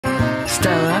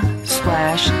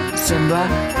Simba,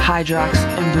 Hydrox,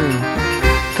 and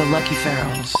Boo, the Lucky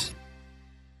Ferals.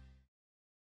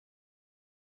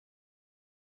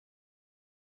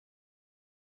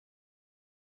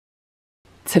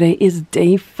 Today is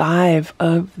day 5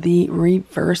 of the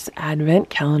reverse advent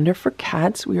calendar for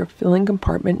cats. We are filling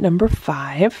compartment number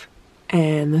 5.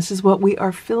 And this is what we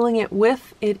are filling it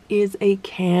with. It is a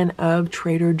can of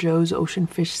Trader Joe's Ocean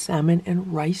Fish Salmon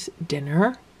and Rice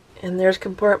Dinner. And there's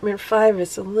compartment 5.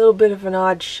 It's a little bit of an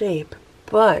odd shape,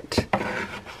 but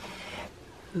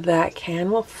that can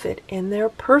will fit in there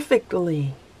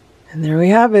perfectly. And there we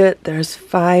have it. There's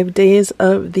 5 days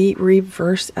of the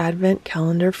reverse advent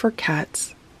calendar for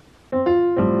cats.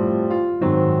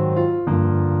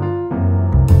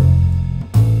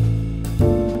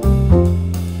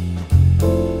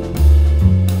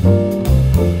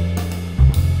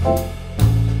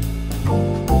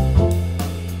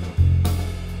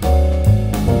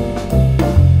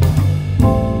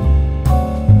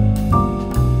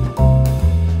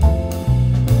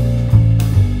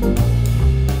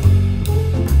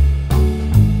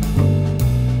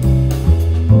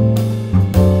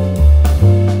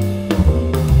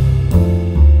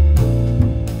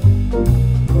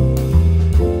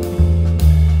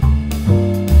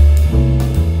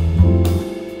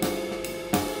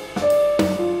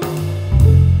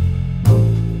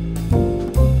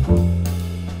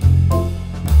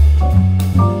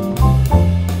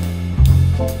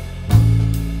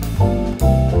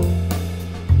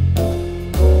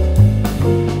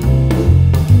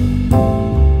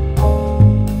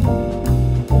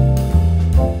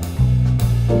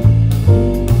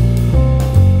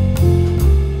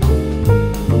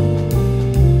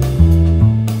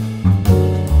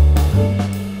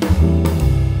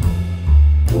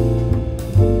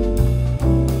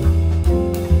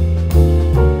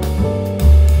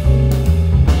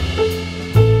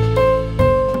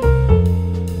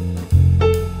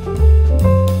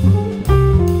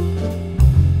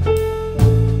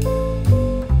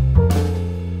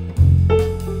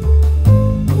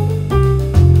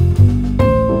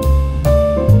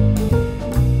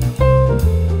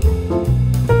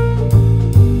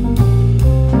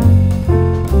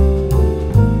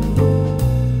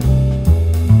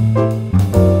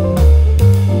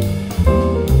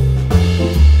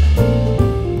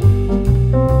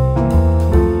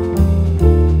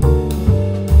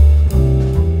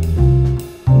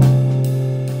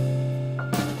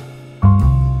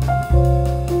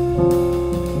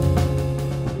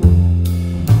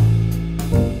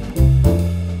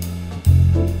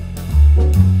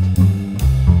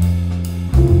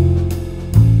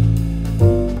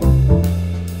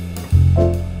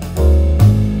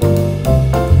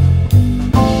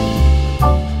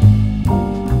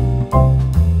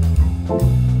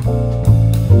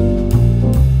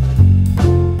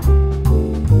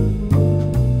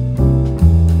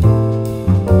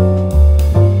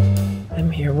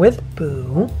 With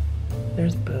Boo.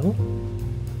 There's Boo.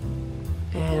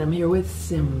 And I'm here with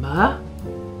Simba.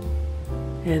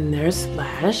 And there's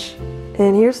Splash.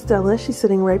 And here's Stella. She's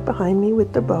sitting right behind me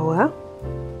with the boa.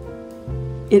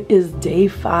 It is day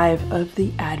 5 of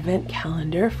the advent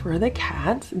calendar for the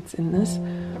cats. It's in this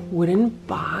wooden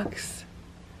box.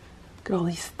 Look at all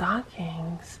these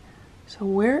stockings. So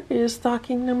where is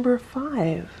stocking number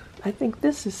 5? I think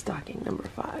this is stocking number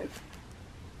 5.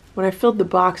 When I filled the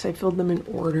box, I filled them in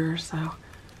order, so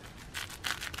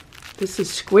this is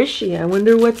squishy. I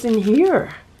wonder what's in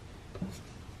here.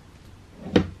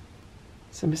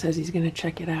 Simba says he's going to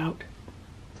check it out.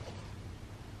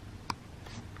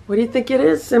 What do you think it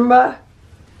is, Simba?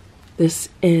 This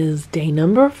is day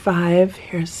number 5.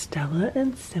 Here's Stella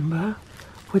and Simba.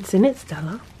 What's in it,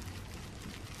 Stella?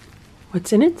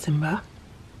 What's in it, Simba?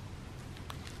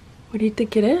 What do you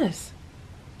think it is?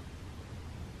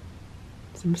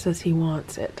 Simba says he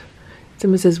wants it.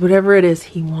 Simba says whatever it is,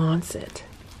 he wants it.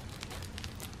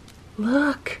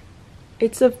 Look,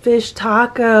 it's a fish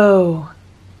taco.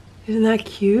 Isn't that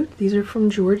cute? These are from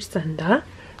George Senda.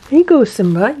 There you go,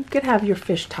 Simba. You could have your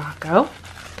fish taco.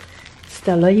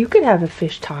 Stella, you could have a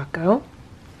fish taco.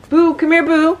 Boo, come here,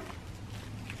 Boo.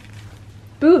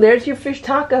 Boo, there's your fish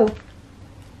taco.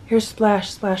 Here's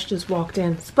Splash. Splash just walked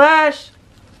in. Splash!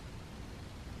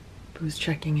 Boo's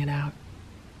checking it out.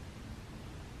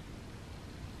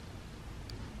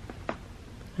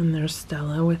 And there's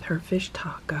Stella with her fish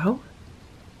taco.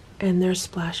 And there's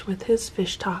Splash with his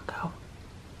fish taco.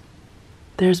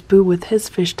 There's Boo with his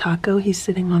fish taco. He's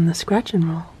sitting on the scratch and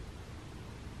roll.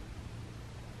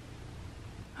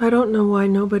 I don't know why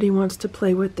nobody wants to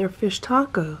play with their fish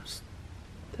tacos.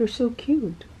 They're so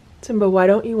cute. Simba, why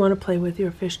don't you want to play with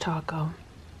your fish taco?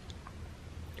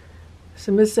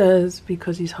 Simba says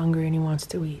because he's hungry and he wants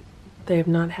to eat. They have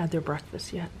not had their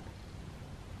breakfast yet.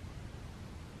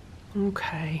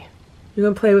 Okay. You're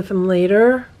gonna play with them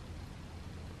later?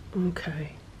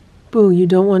 Okay. Boo, you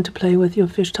don't want to play with your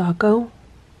fish taco?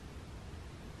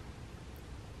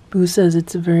 Boo says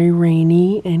it's a very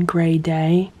rainy and gray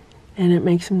day and it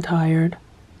makes him tired.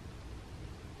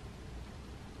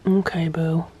 Okay,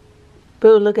 Boo.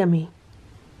 Boo, look at me.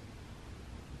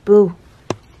 Boo.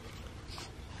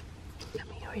 Look at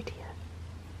me right here.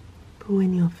 Boo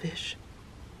and your fish.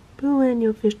 Boo and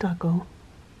your fish taco.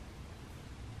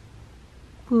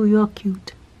 Boo, you're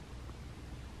cute.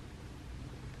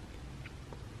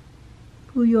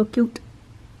 Boo, you're cute.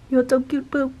 You're so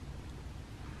cute, Boo.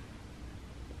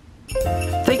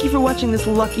 Thank you for watching this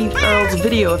Lucky Earls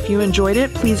video. If you enjoyed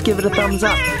it, please give it a thumbs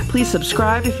up. Please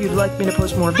subscribe if you'd like me to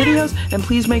post more videos, and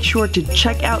please make sure to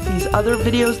check out these other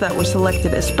videos that were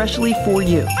selected especially for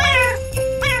you.